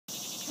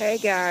Hey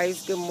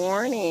guys, good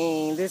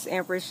morning. This is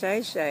Empress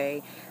Shay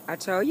Shay. I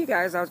told you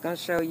guys I was going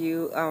to show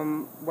you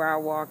where I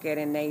walk at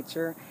in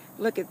nature.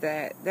 Look at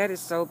that. That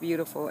is so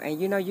beautiful. And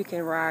you know you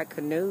can ride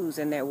canoes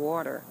in that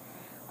water.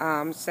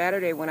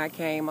 Saturday when I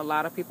came, a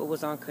lot of people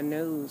was on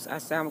canoes. I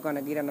said I'm going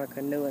to get on a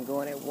canoe and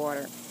go in that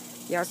water.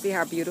 Y'all see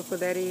how beautiful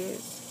that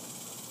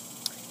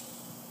is?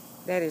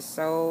 That is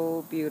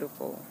so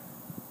beautiful.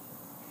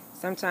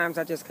 Sometimes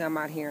I just come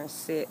out here and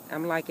sit.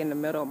 I'm like in the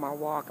middle of my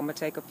walk. I'm going to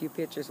take a few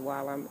pictures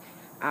while I'm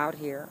out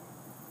here.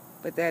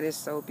 But that is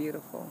so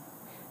beautiful.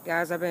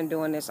 Guys, I've been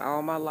doing this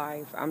all my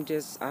life. I'm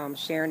just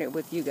sharing it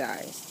with you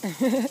guys.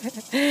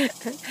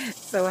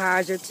 So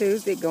how's your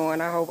Tuesday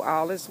going? I hope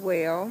all is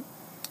well.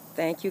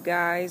 Thank you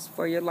guys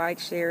for your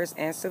likes, shares,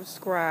 and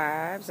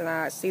subscribes. And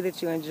I see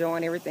that you're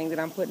enjoying everything that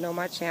I'm putting on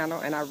my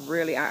channel. And I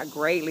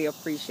greatly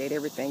appreciate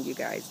everything you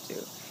guys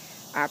do.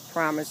 I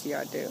promise you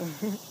I do.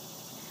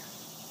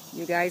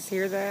 You guys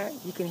hear that?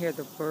 You can hear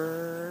the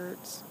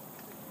birds.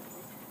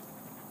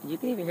 You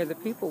can even hear the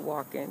people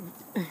walking.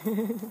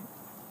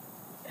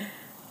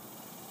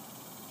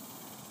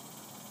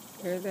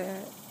 Hear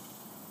that?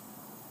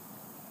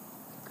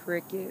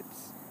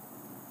 Crickets.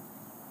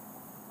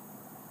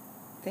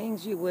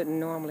 Things you wouldn't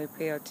normally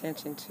pay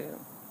attention to.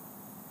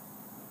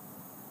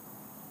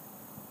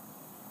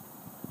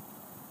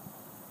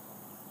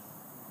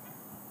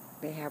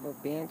 They have a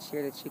bench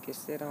here that you can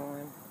sit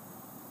on.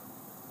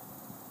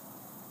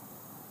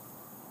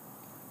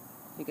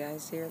 You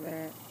guys hear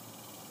that?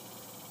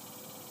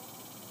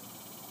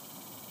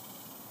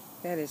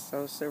 That is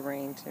so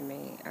serene to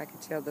me. I can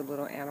tell the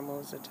little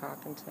animals are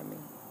talking to me.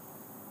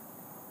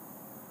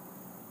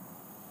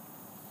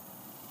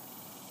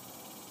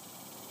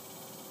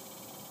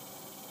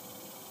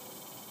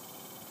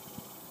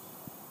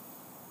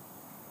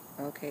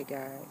 Okay,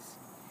 guys.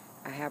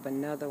 I have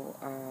another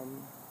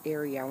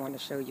area I want to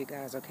show you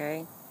guys,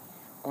 okay?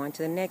 On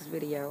to the next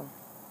video.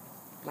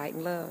 Light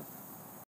and love.